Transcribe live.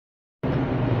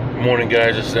Morning,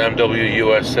 guys. This is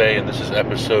MWUSA, and this is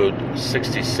episode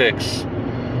 66.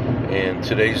 And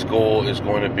today's goal is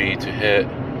going to be to hit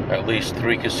at least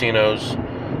 3 casinos.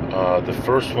 The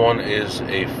first one is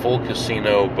a full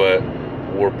casino, but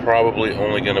we're probably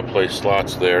only going to play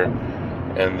slots there.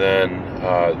 And then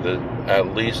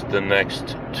at least the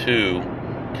next 2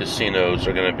 casinos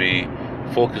are going to be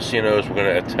full casinos. We're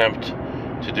going to attempt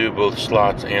to do both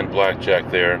slots and blackjack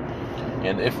there.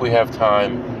 And if we have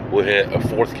time, we'll hit a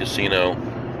 4th casino,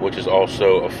 which is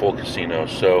also a full casino.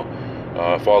 So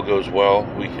if all goes well,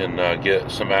 we can get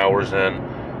some hours in.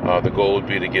 The goal would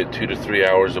be to get 2 to 3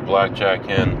 hours of blackjack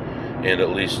in and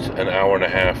at least an hour and a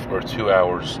half or 2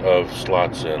 hours of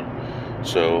slots in.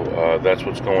 So that's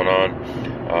what's going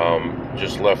on.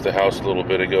 Just left the house a little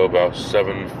bit ago, about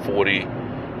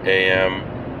 7:40 a.m.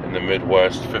 in the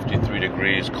Midwest, 53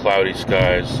 degrees, cloudy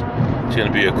skies. It's going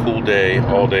to be a cool day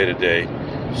all day today.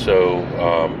 So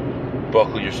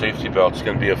buckle your safety belt. It's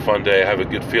going to be a fun day. I have a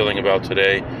good feeling about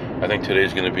today. I think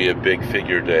today's going to be a big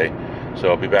figure day. So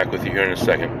I'll be back with you here in a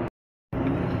second.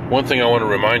 One thing I want to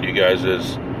remind you guys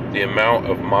is the amount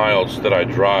of miles that I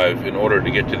drive in order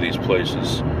to get to these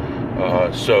places.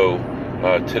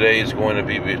 Today is going to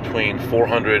be between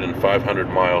 400 and 500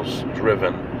 miles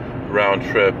driven round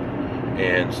trip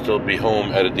and still be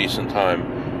home at a decent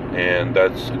time. And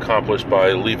that's accomplished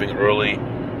by leaving early,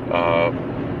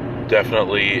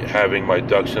 definitely having my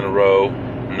ducks in a row,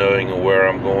 knowing where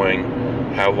I'm going,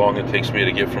 how long it takes me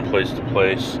to get from place to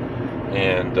place,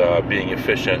 and being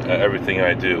efficient at everything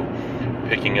I do.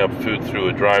 Picking up food through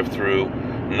a drive-through,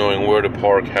 knowing where to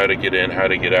park, how to get in, how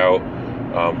to get out,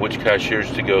 which cashiers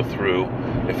to go through.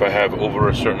 If I have over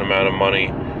a certain amount of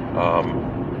money,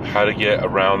 how to get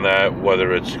around that,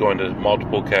 whether it's going to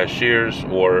multiple cashiers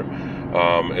or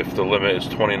if the limit is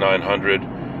 $2,900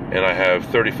 and I have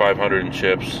 $3,500 in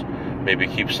chips, maybe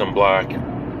keep some black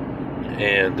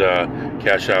and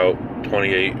cash out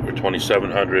 $2,800 or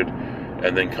 $2,700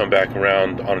 and then come back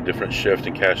around on a different shift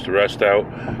and cash the rest out,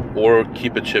 or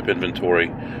keep a chip inventory.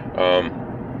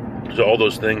 So all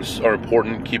those things are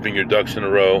important, keeping your ducks in a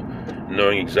row,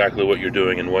 knowing exactly what you're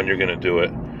doing and when you're going to do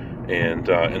it. And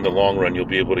in the long run, you'll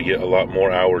be able to get a lot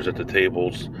more hours at the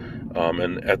tables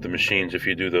and at the machines if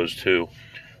you do those too,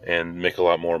 and make a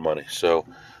lot more money. So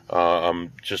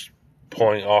I'm just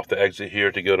pulling off the exit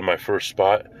here to go to my first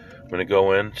spot. I'm going to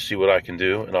go in, see what I can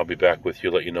do, and I'll be back with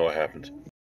you, let you know what happens.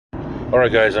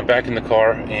 Alright guys, I'm back in the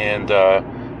car and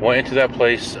went into that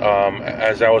place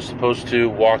as I was supposed to.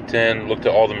 Walked in, looked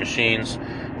at all the machines,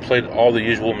 played all the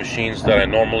usual machines that I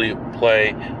normally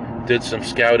play, did some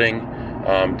scouting.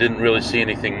 Didn't really see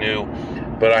anything new,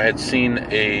 but I had seen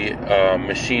a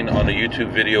machine on a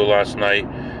YouTube video last night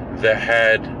that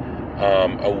had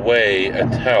a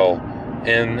tell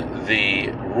in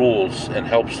the rules and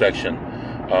help section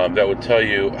that would tell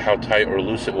you how tight or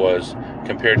loose it was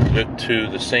compared to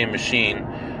the same machine,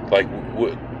 like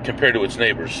compared to its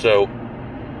neighbors. So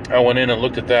I went in and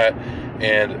looked at that,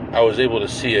 and I was able to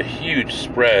see a huge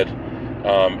spread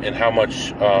in how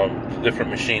much different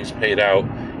machines paid out,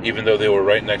 even though they were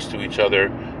right next to each other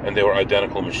and they were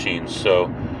identical machines. So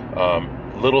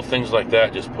little things like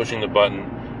that, just pushing the button,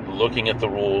 looking at the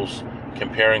rules,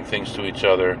 comparing things to each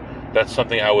other, that's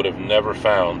something I would have never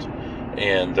found.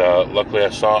 And luckily I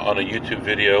saw it on a YouTube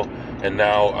video, and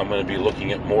now I'm going to be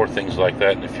looking at more things like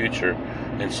that in the future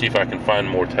and see if I can find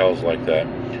more tells like that.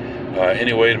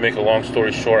 Anyway, to make a long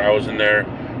story short, I was in there,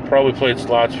 probably played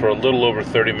slots for a little over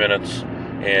 30 minutes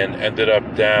and ended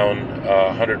up down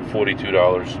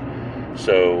 $142.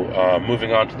 So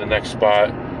moving on to the next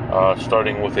spot,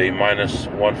 starting with a minus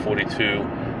 142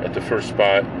 at the first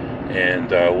spot, and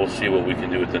we'll see what we can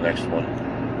do with the next one.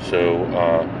 So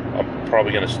I'm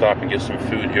probably going to stop and get some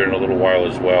food here in a little while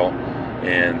as well,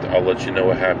 and I'll let you know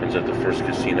what happens at the first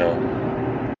casino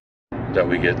that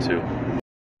we get to.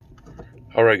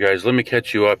 Alright guys, let me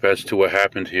catch you up as to what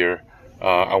happened here.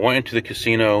 I went into the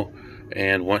casino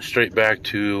and went straight back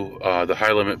to the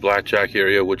high limit blackjack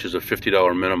area, which is a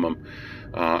 $50 minimum.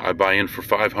 I buy in for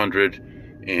 $500,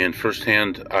 and first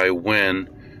hand I win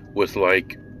with,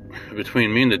 like,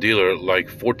 between me and the dealer, like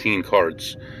 14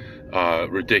 cards.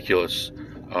 Ridiculous.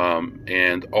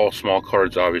 And all small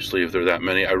cards, obviously, if there are that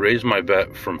many. I raised my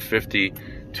bet from 50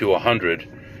 to 100,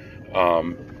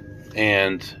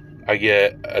 and I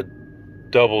get a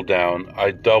double down.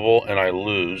 I double and I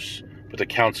lose, but the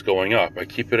count's going up. I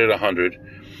keep it at 100,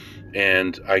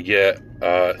 and I get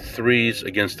 3s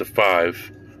against a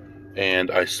 5,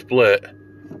 and I split,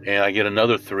 and I get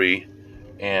another 3,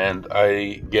 and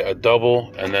I get a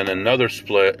double, and then another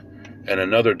split, and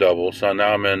another double. So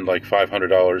now I'm in like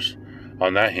 $500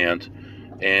 on that hand,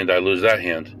 and I lose that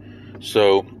hand.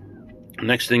 So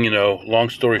Next thing you know, long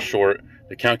story short,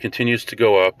 the count continues to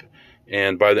go up,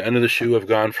 and by the end of the shoe, I've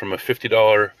gone from a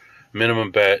 $50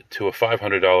 minimum bet to a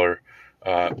 $500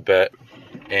 bet,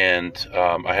 and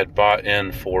I had bought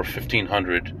in for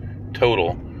 $1,500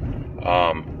 total,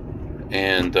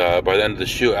 and by the end of the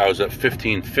shoe, I was at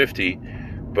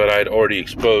 $1,550, but I'd already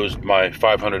exposed my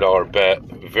 $500 bet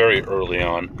very early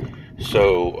on.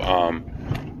 So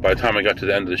by the time I got to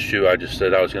the end of the shoe, I just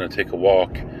said I was going to take a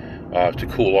walk to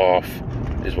cool off,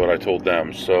 is what I told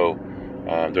them. So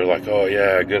they're like, oh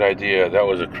yeah, good idea, that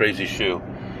was a crazy shoe.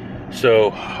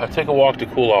 So I take a walk to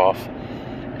cool off,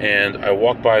 and I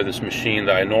walk by this machine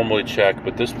that I normally check,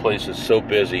 but this place is so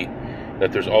busy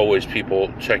that there's always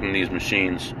people checking these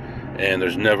machines, and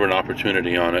there's never an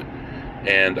opportunity on it.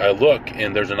 And I look,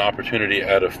 and there's an opportunity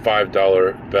at a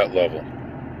 $5 bet level.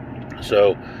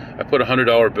 So I put a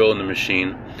 $100 bill in the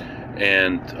machine,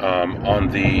 and on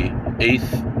the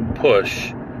 8th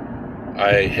push,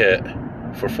 I hit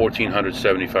for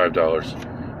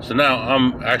 $1,475. So now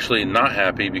I'm actually not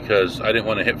happy because I didn't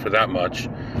want to hit for that much.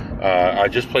 I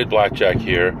just played blackjack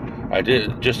here. I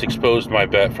just exposed my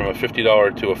bet from a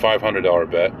 $50 to a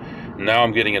 $500 bet. Now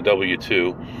I'm getting a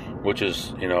W2, which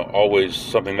is, always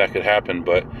something that could happen.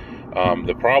 But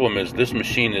the problem is this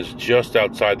machine is just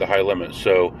outside the high limit.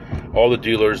 So all the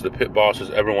dealers, the pit bosses,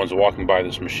 everyone's walking by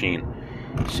this machine.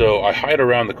 So I hide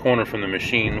around the corner from the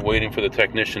machine, waiting for the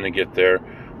technician to get there,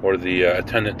 or the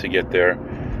attendant to get there.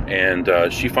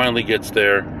 And she finally gets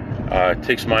there,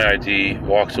 takes my ID,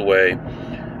 walks away,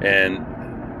 and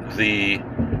the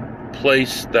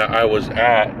place that I was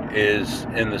at is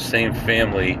in the same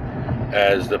family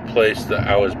as the place that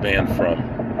I was banned from,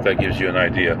 if that gives you an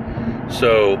idea.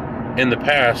 So in the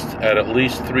past, at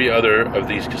least 3 other of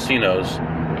these casinos,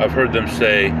 I've heard them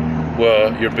say,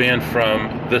 well, you're banned from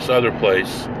this other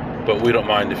place, but we don't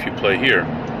mind if you play here.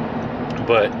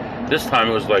 But this time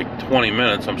it was like 20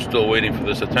 minutes. I'm still waiting for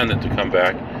this attendant to come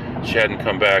back. She hadn't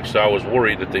come back, so I was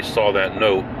worried that they saw that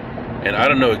note. And I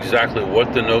don't know exactly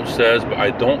what the note says, but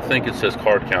I don't think it says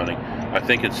card counting. I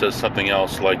think it says something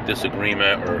else like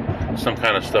disagreement or some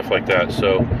kind of stuff like that.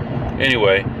 So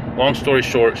anyway, long story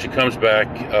short, she comes back,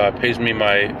 pays me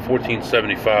my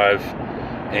 $1,475,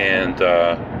 and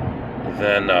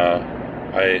then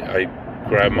I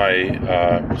grab my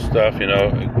stuff,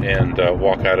 and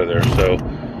walk out of there. So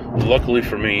luckily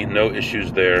for me, no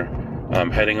issues there. I'm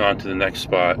heading on to the next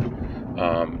spot.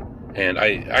 And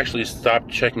I actually stopped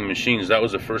checking machines. That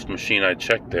was the first machine I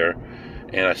checked there.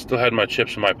 And I still had my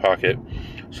chips in my pocket.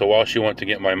 So while she went to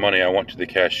get my money, I went to the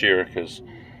cashier, because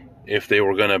if they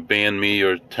were going to ban me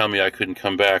or tell me I couldn't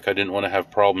come back, I didn't want to have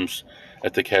problems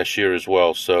at the cashier as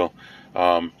well. So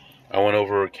I went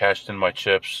over, cashed in my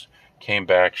chips, came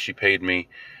back, she paid me,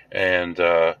 and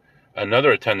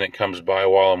another attendant comes by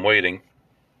while I'm waiting,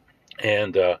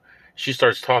 and she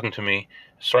starts talking to me,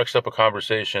 strikes up a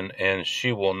conversation, and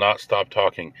she will not stop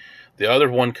talking. The other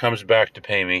one comes back to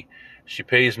pay me. She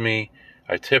pays me,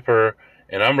 I tip her,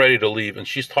 and I'm ready to leave, and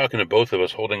she's talking to both of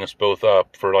us, holding us both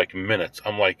up for like minutes.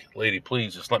 I'm like, lady,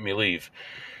 please, just let me leave.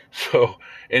 So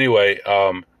anyway,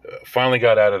 finally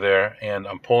got out of there, and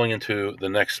I'm pulling into the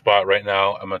next spot right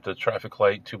now. I'm at the traffic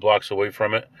light 2 blocks away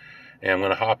from it, and I'm going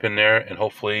to hop in there and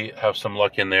hopefully have some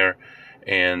luck in there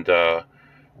and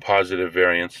positive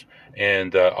variance,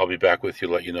 and I'll be back with you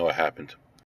to let you know what happened.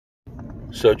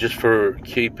 So just for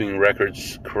keeping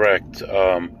records correct,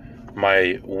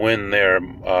 my win there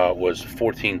was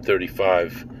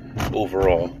 $1,435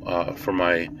 overall for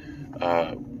my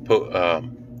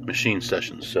machine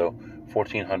sessions. So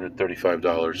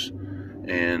 $1,435,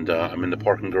 and I'm in the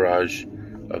parking garage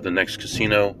of the next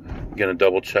casino. I'm gonna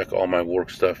double check all my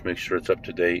work stuff, make sure it's up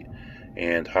to date,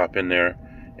 and hop in there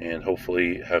and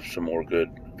hopefully have some more good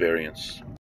variance.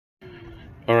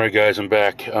 Alright guys, I'm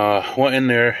back. Went in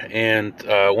there and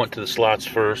went to the slots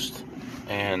first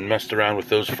and messed around with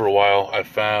those for a while. I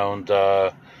found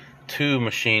 2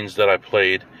 machines that I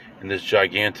played in this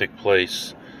gigantic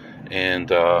place,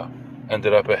 and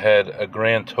ended up ahead a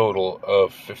grand total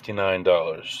of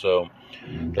 $59. So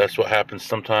that's what happens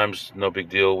sometimes. No big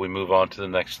deal. We move on to the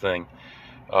next thing.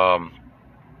 And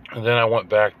then I went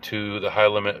back to the high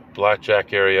limit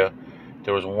blackjack area.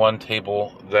 There was one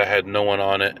table that had no one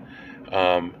on it,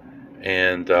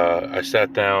 and I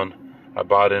sat down. I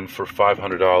bought in for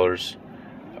 $500.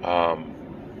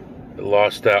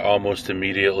 Lost that almost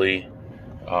immediately.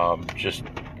 Just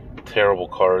terrible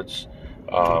cards.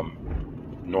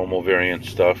 Normal variant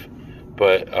stuff,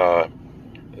 but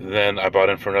then I bought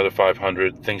in for another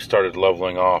 $500. Things started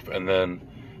leveling off, and then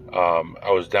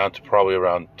I was down to probably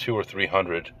around $200 or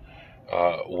 $300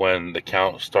 when the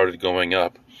count started going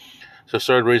up. So I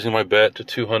started raising my bet to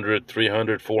 200,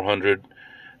 300, 400.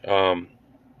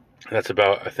 That's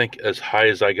about, I think as high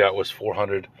as I got was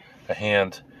 400 a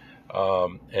hand.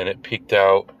 And it peaked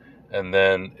out, and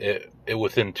then it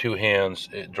within two hands,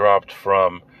 it dropped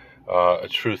from a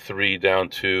true 3 down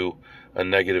to a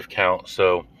negative count.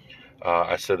 So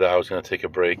I said that I was going to take a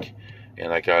break,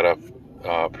 and I got up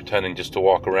pretending just to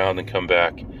walk around and come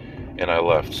back, and I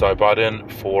left. So I bought in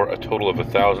for a total of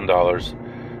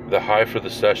 $1,000. The high for the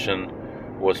session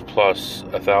was plus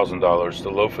 $1,000. The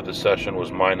low for the session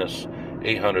was minus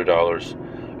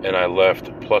 $800, and I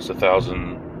left plus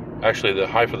 $1,000. Actually, the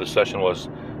high for the session was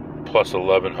plus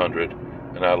 1,100,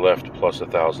 and I left plus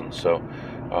 1,000. So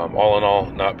all in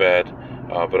all, not bad.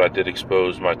 But I did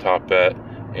expose my top bet.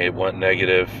 It went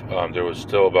negative. There was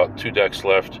still about 2 decks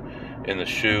left in the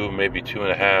shoe, maybe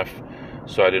 2.5.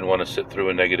 So I didn't want to sit through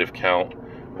a negative count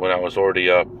when I was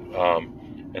already up,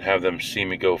 and have them see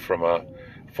me go from a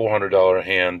 $400 a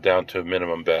hand down to a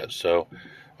minimum bet. So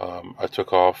I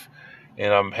took off,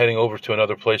 and I'm heading over to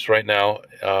another place right now.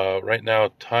 Right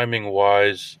now,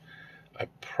 timing-wise, I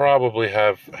probably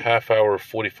have half hour,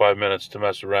 45 minutes to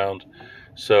mess around.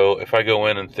 So if I go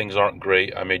in and things aren't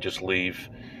great, I may just leave,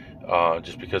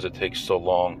 just because it takes so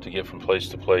long to get from place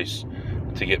to place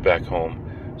to get back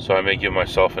home. So I may give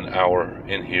myself an hour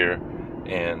in here,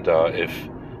 and if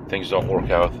things don't work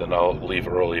out, then I'll leave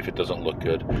early if it doesn't look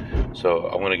good. So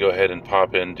I'm going to go ahead and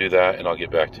pop in, do that, and I'll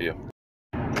get back to you.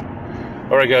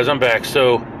 Alright guys, I'm back.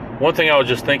 So one thing I was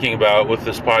just thinking about with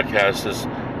this podcast is,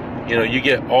 you know, you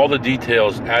get all the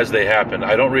details as they happen.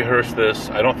 I don't rehearse this.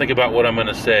 I don't think about what I'm going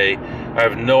to say. I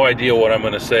have no idea what I'm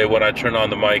going to say when I turn on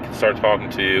the mic and start talking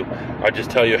to you. I just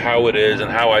tell you how it is and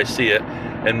how I see it.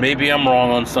 And maybe I'm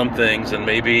wrong on some things, and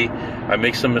maybe I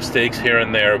make some mistakes here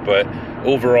and there, but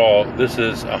overall, this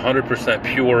is 100%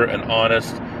 pure and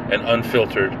honest and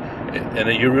unfiltered.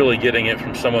 And you're really getting it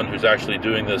from someone who's actually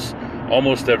doing this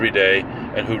almost every day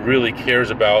and who really cares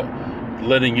about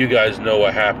letting you guys know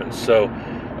what happens. So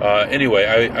anyway,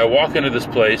 I walk into this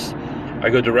place. I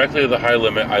go directly to the high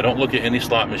limit. I don't look at any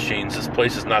slot machines. This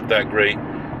place is not that great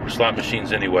for slot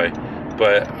machines anyway.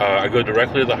 But I go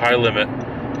directly to the high limit,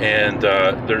 and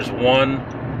there's one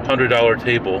 $100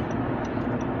 table.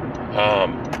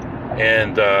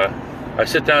 And I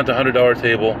sit down at the $100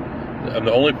 table. I'm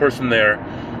the only person there.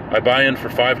 I buy in for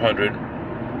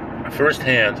 500. First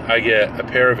hand, I get a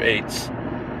pair of 8s,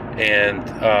 and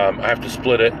I have to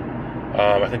split it.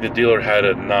 I think the dealer had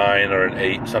a 9 or an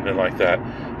 8, something like that.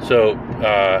 So,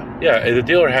 yeah, the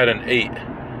dealer had an 8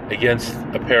 against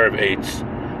a pair of 8s.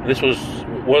 This was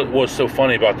what was so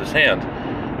funny about this hand.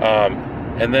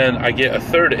 And then I get a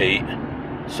third 8,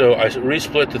 so I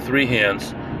resplit to 3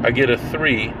 hands. I get a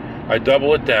 3, I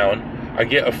double it down, I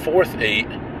get a fourth 8,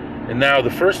 and now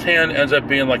the first hand ends up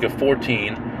being like a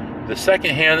 14, the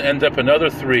second hand ends up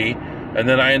another 3, and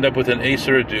then I end up with an ace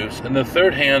or a deuce, and the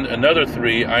third hand, another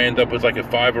 3, I end up with like a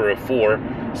 5 or a 4,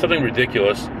 something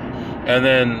ridiculous, and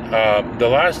then the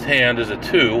last hand is a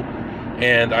 2,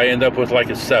 and I end up with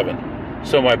like a 7.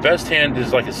 So my best hand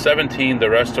is like a 17, the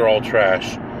rest are all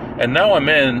trash, and now I'm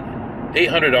in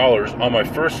 $800 on my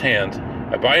first hand.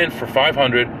 I buy in for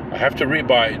 500, I have to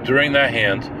rebuy during that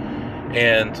hand,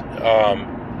 and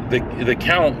the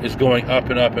count is going up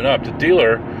and up and up. The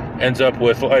dealer ends up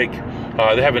with like,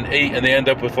 they have an 8 and they end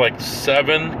up with like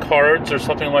 7 cards or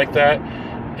something like that,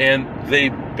 and they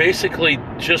basically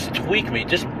just tweak me,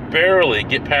 just barely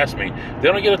get past me. They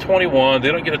don't get a 21,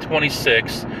 they don't get a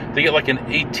 26, they get like an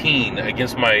 18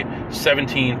 against my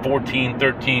 17, 14,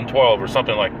 13, 12 or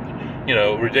something like, you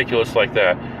know, ridiculous like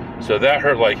that. So that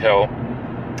hurt like hell.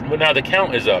 But now the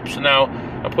count is up. So now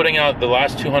I'm putting out the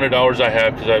last $200 I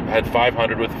have, because I've had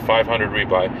 500 with the 500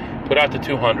 rebuy. Put out the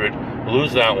 200,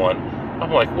 lose that one.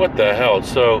 I'm like, what the hell?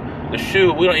 So the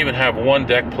shoe, we don't even have one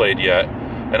deck played yet,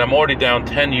 and I'm already down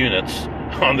 10 units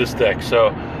on this deck.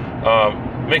 So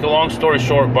make a long story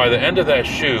short, by the end of that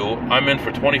shoe, I'm in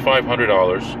for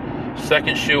 $2,500.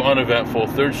 Second shoe uneventful,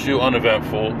 third shoe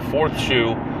uneventful, fourth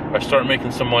shoe, I start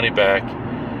making some money back.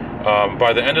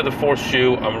 By the end of the fourth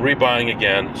shoe, I'm rebuying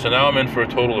again. So now I'm in for a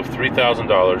total of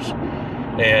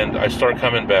 $3,000, and I start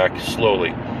coming back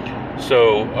slowly.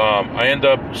 So I end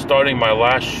up starting my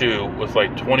last shoe with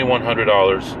like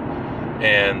 $2,100,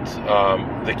 and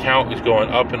the count is going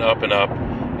up and up and up,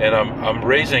 and I'm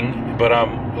raising, but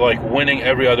I'm like winning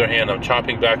every other hand. I'm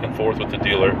chopping back and forth with the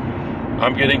dealer.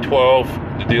 I'm getting 12,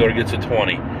 the dealer gets a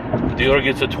 20. The dealer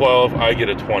gets a 12, I get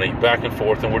a 20, back and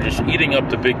forth, and we're just eating up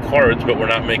the big cards, but we're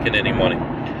not making any money.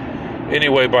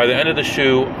 Anyway, by the end of the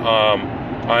shoe,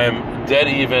 I am dead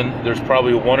even. There's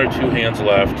probably 1 or 2 hands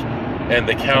left, and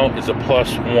the count is a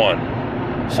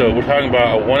 +1. So we're talking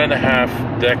about a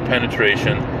 1.5 deck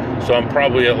penetration. So I'm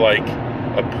probably at like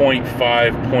a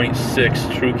 0.5,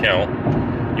 0.6 true count,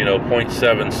 you know,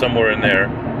 0.7, somewhere in there,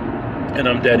 and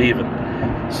I'm dead even.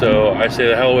 So I say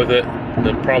the hell with it.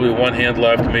 There's probably one hand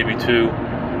left, maybe two.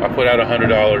 I put out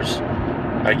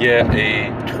 $100. I get a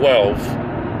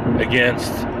 12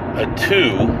 against a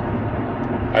 2.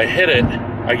 I hit it.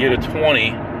 I get a 20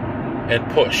 and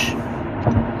push.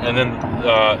 And then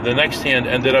the next hand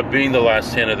ended up being the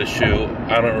last hand of the shoe.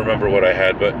 I don't remember what I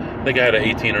had, but I think I had an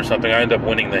 18 or something. I end up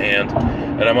winning the hand,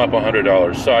 and I'm up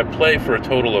 $100. So I play for a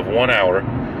total of 1 hour,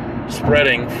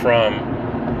 spreading from,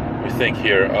 let me think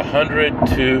here, 100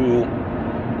 to,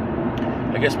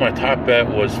 I guess my top bet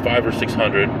was 500 or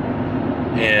 600,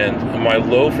 and my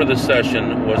low for the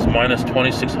session was minus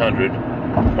 2,600.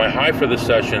 My high for the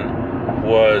session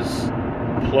was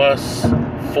plus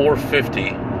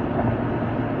 450.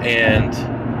 And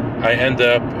I end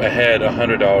up ahead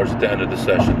 $100 at the end of the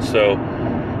session. So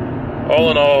all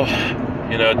in all,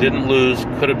 you know, didn't lose,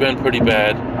 could have been pretty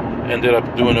bad, ended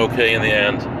up doing okay in the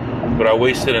end, but I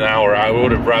wasted an hour. I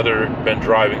would have rather been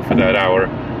driving for that hour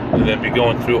than be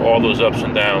going through all those ups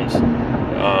and downs,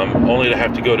 only to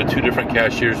have to go to 2 different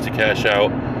cashiers to cash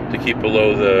out to keep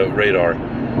below the radar.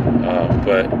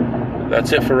 But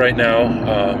that's it for right now.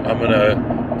 I'm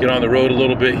gonna get on the road a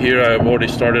little bit here. I've already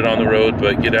started on the road,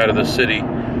 but get out of the city,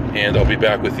 and I'll be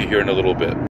back with you here in a little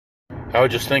bit. I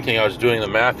was just thinking, I was doing the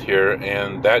math here,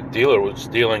 and that dealer was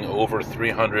dealing over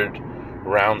 300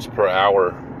 rounds per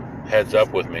hour heads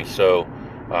up with me. So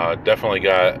definitely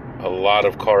got a lot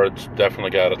of cards, definitely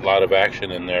got a lot of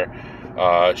action in there.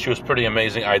 She was pretty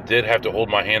amazing. I did have to hold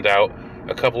my hand out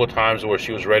a couple of times where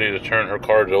she was ready to turn her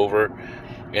card over,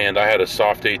 and I had a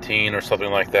soft 18 or something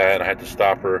like that, and I had to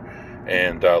stop her.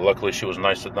 And luckily she was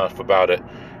nice enough about it.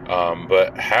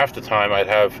 But half the time I'd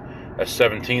have a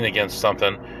 17 against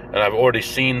something, and I've already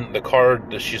seen the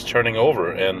card that she's turning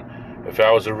over. And if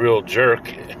I was a real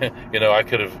jerk, you know, I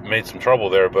could have made some trouble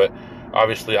there. But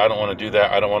obviously I don't want to do that.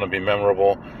 I don't want to be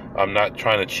memorable. I'm not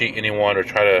trying to cheat anyone or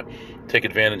try to take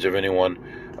advantage of anyone.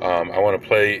 I want to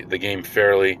play the game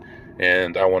fairly,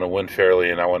 and I want to win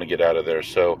fairly, and I want to get out of there.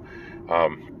 So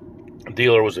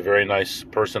dealer was a very nice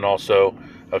person also.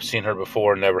 I've seen her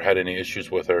before, never had any issues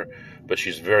with her, but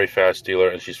she's a very fast dealer,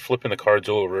 and she's flipping the cards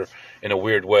over in a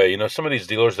weird way. You know, some of these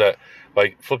dealers that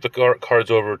like flip the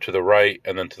cards over to the right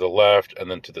and then to the left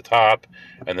and then to the top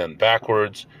and then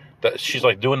backwards, that she's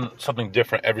like doing something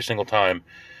different every single time.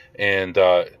 And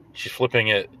she's flipping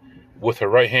it with her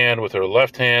right hand, with her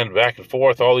left hand, back and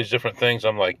forth, all these different things.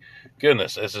 I'm like,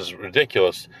 goodness, this is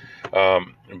ridiculous.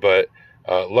 But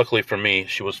luckily for me,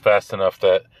 she was fast enough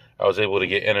that I was able to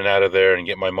get in and out of there and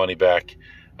get my money back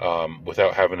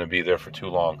without having to be there for too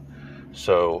long.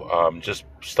 So just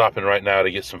stopping right now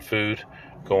to get some food,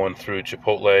 going through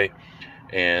Chipotle,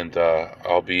 and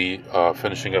I'll be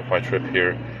finishing up my trip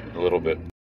here in a little bit.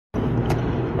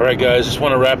 All right, guys, just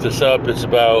want to wrap this up. It's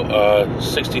about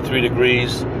 63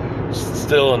 degrees.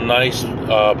 Still a nice,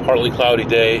 partly cloudy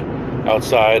day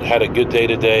outside. Had a good day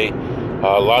today.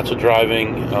 Lots of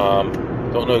driving.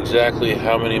 Don't know exactly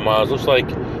how many miles. Looks like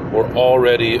we're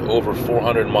already over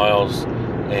 400 miles,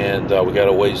 and we got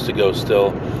a ways to go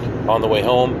still on the way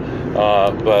home.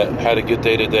 But had a good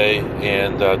day today,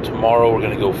 and tomorrow we're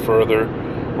going to go further.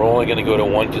 We're only going to go to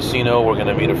one casino. We're going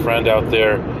to meet a friend out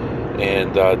there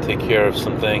and take care of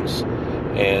some things,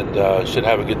 and should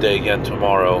have a good day again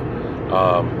tomorrow.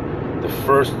 The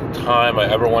first time I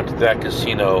ever went to that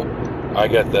casino, I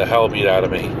got the hell beat out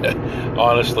of me,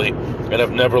 honestly, and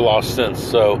I've never lost since.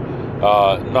 So,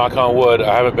 knock on wood,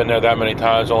 I haven't been there that many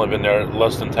times, only been there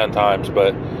less than 10 times,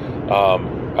 but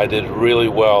I did really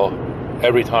well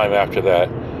every time after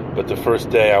that. But the first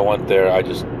day I went there, I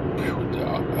just,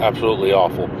 absolutely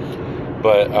awful.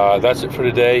 But that's it for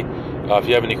today. If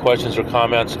you have any questions or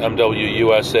comments,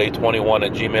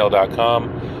 mwusa21@gmail.com,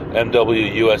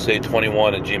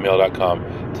 mwusa21@gmail.com.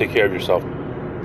 Take care of yourself.